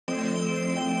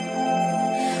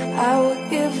I would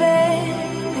give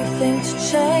anything to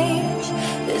change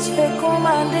this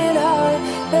fickle-minded heart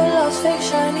that loves fake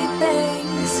shiny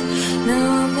things.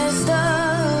 Now I'm messed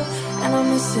up and I'm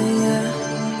missing you.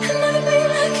 I'll never be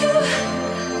like you.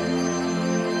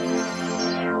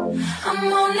 I'm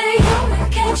only human,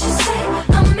 can't you see?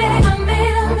 I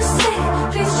made a mistake.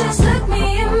 Please just look me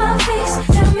in my face.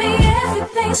 Tell me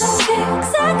everything's okay,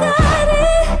 'cause I got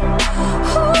it.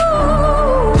 Ooh,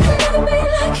 I'll never be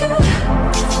like you.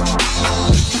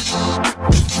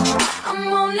 I'm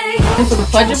only human. For the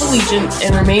Pledge of Allegiance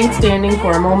and remain standing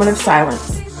for a moment of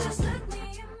silence.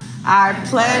 I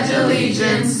pledge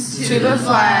allegiance to the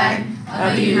flag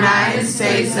of the United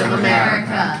States of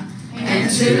America and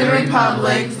to the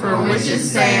republic for which it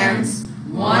stands,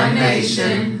 one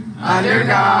nation, under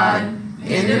God,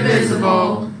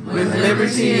 indivisible, with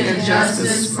liberty and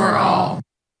justice for all.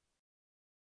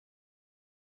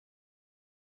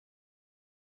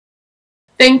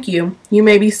 Thank you. You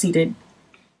may be seated.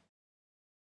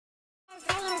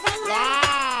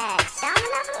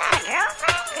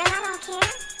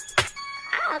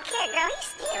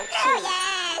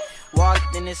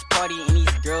 Walked in this party and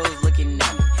these girls looking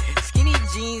at me. Skinny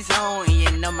jeans on and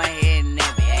you know my head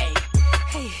nappy.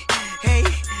 Hey, hey, hey,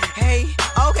 hey,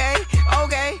 okay,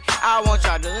 okay. I want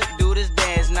y'all to do this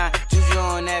dance now. Juju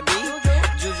on that beat,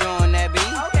 juju on that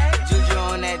beat, juju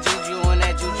on that, juju on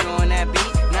that, juju on that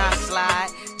beat. Now slide,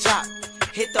 chop,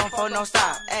 hit don't fall, no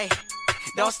stop, hey,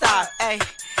 don't stop, hey.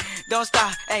 Don't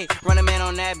stop, ayy, run a man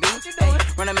on that beat,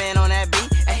 ayy, run a man on that beat,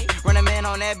 ayy, run a man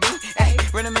on that beat,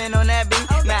 ayy, run a man on that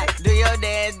beat. Now, do your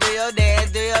dance, do your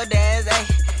dance, do your dance,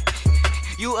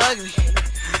 ayy. You ugly,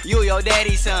 you your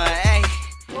daddy's son, ayy.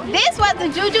 This was the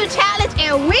Juju Challenge,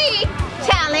 and we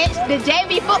challenged the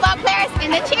JV football players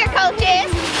and the cheer coaches.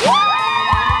 Woo!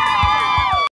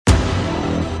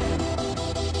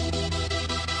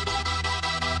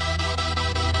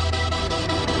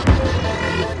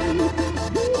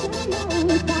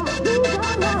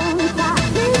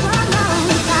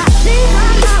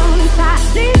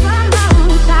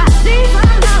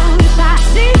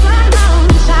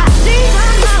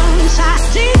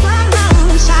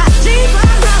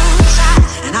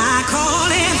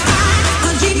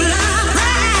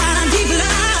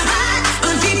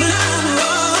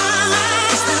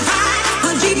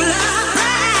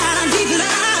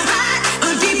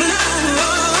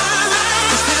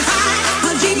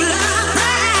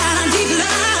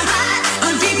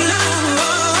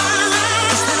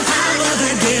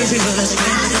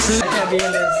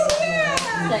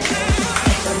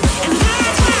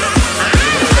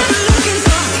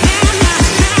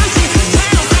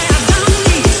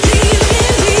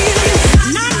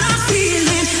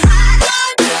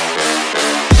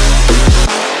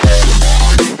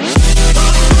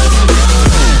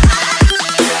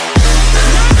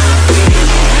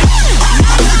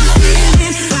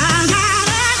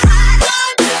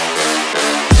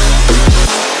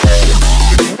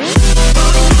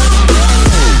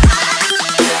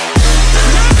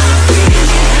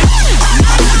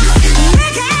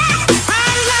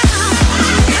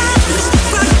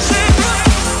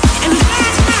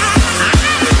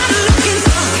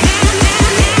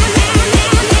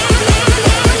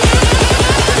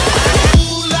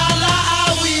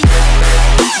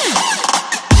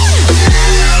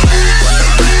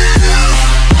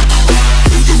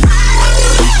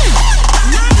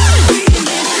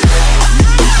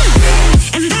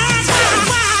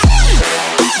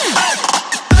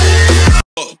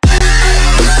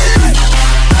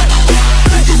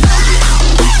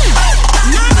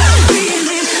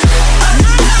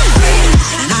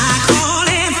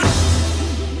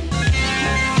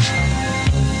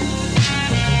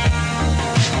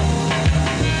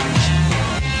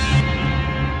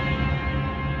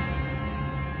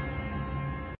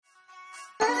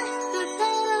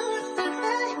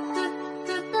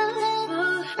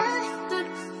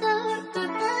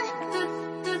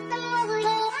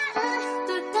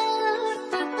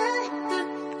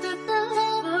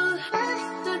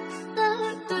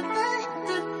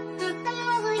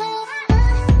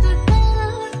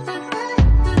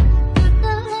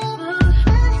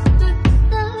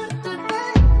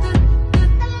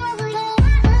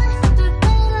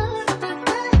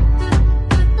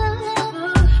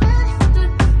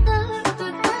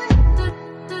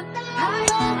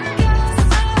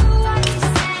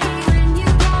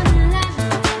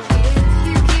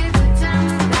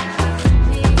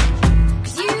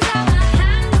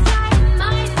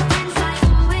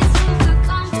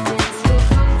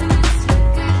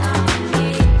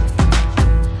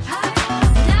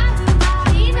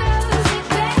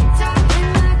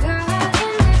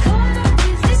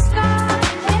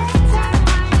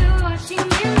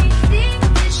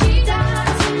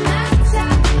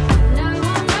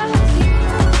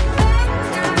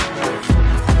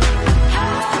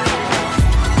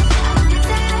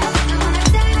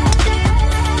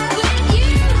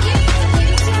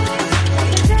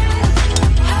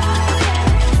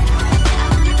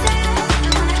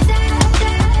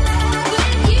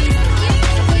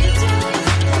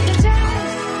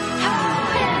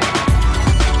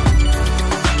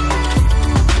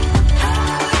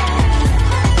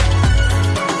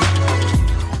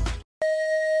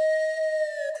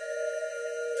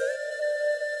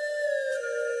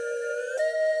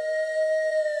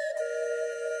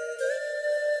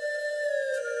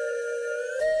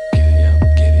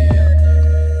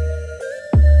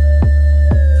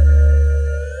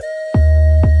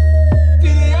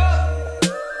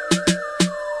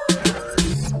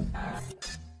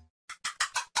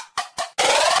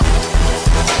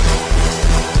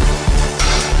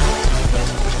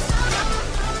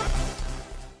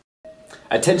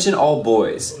 Attention all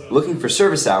boys. Looking for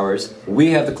service hours?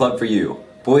 We have the club for you.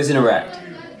 Boys Interact.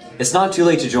 It's not too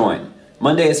late to join.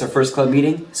 Monday is our first club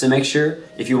meeting, so make sure,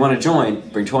 if you want to join,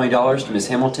 bring $20 to Miss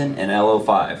Hamilton and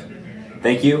LO5.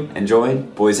 Thank you, and join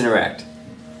Boys Interact.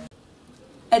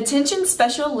 Attention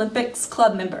Special Olympics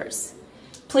Club members.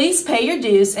 Please pay your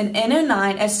dues in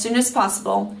N09 as soon as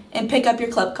possible and pick up your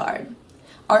club card.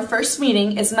 Our first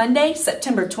meeting is Monday,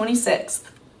 September 26th.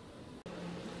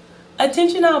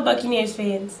 Attention all Buccaneers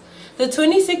fans. The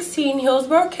 2016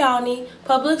 Hillsborough County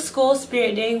Public School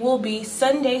Spirit Day will be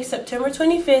Sunday, September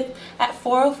 25th at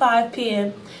 4:05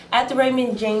 p.m. at the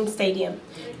Raymond James Stadium.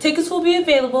 Tickets will be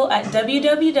available at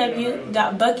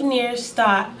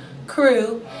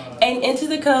www.buccaneers.crew and enter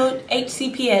the code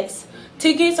HCPS.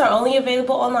 Tickets are only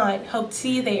available online. Hope to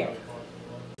see you there.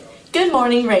 Good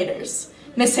morning, Raiders.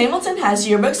 Miss Hamilton has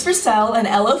yearbooks for sale in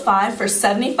LO5 for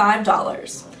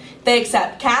 $75. They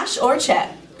accept cash or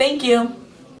check. Thank you.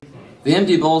 The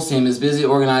Empty Bowls team is busy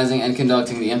organizing and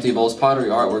conducting the Empty Bowls pottery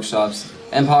art workshops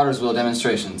and Potter's Wheel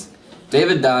demonstrations.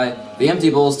 David Dye, the Empty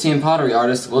Bowls team pottery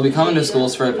artist, will be coming to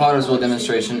schools for a Potter's Wheel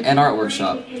demonstration and art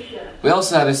workshop. We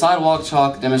also have a sidewalk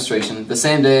chalk demonstration the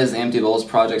same day as the Empty Bowls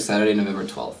project, Saturday, November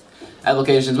 12th.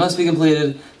 Applications must be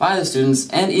completed by the students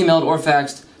and emailed or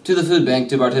faxed to the food bank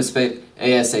to participate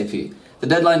ASAP. The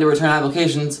deadline to return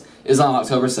applications is on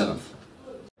October 7th.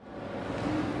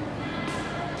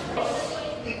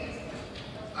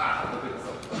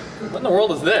 What in the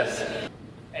world is this?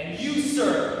 And you,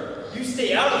 sir, you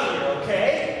stay out of here,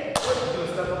 okay?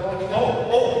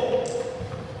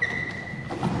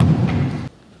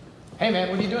 Hey man,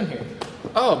 what are you doing here?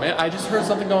 Oh man, I just heard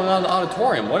something going on in the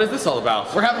auditorium. What is this all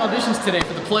about? We're having auditions today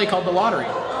for the play called The Lottery.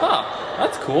 Huh,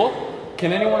 that's cool.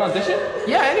 Can anyone audition?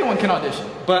 Yeah, anyone can audition.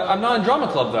 But I'm not in drama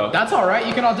club though. That's alright,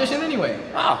 you can audition anyway.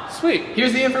 Ah, sweet.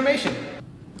 Here's the information.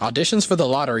 Auditions for the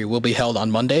lottery will be held on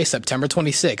Monday, September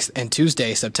 26th and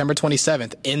Tuesday, September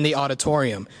 27th in the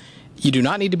auditorium. You do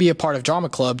not need to be a part of Drama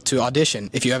Club to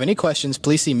audition. If you have any questions,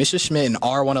 please see Mrs. Schmidt in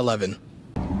R111.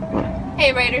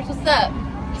 Hey Raiders, what's up?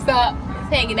 What's up?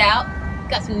 Just hanging out.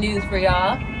 Got some news for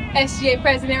y'all. SGA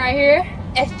President right here.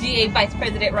 SGA Vice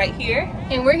President right here.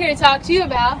 And we're here to talk to you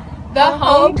about the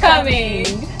homecoming.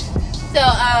 So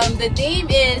the theme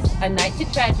is A Night to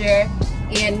Treasure.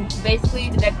 And basically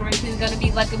the decoration is going to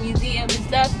be like a museum and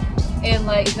stuff, and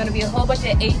like it's going to be a whole bunch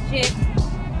of ancient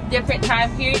different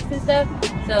time periods and stuff.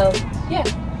 So yeah,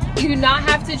 you do not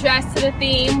have to dress to the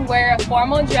theme. Wear a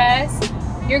formal dress,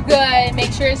 you're good.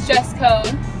 Make sure it's dress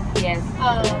code. Yes.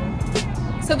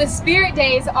 So the spirit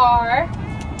days are,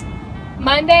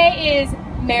 Monday is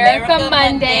America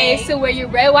Monday, so wear your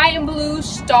red, white, and blue,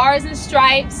 stars and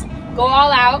stripes, go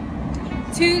all out.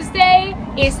 Tuesday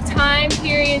is Time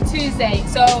Period Tuesday.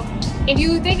 So if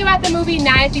you think about the movie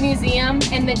Night at the Museum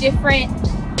and the different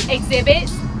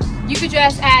exhibits, you could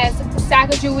dress as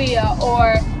Sacagawea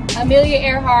or Amelia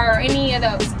Earhart or any of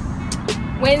those.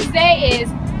 Wednesday is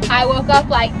I Woke Up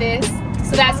Like This.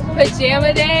 So that's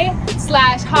Pajama Day /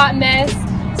 Hot Mess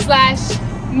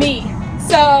 / me.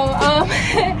 So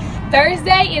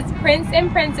Thursday is Prince and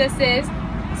Princesses.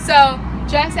 So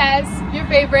dress as your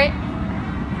favorite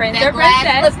Prince or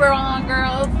Princess. Slipper on,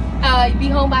 girls. You be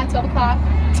home by 12 o'clock.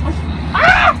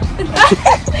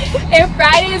 And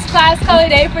Friday is class color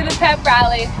day for the pep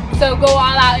rally. So go all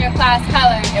out in your class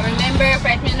color. And remember,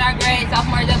 freshmen are gray,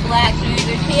 sophomores are black, juniors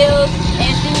are teals,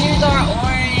 and seniors are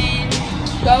orange.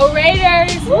 Go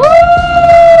Raiders! Woo!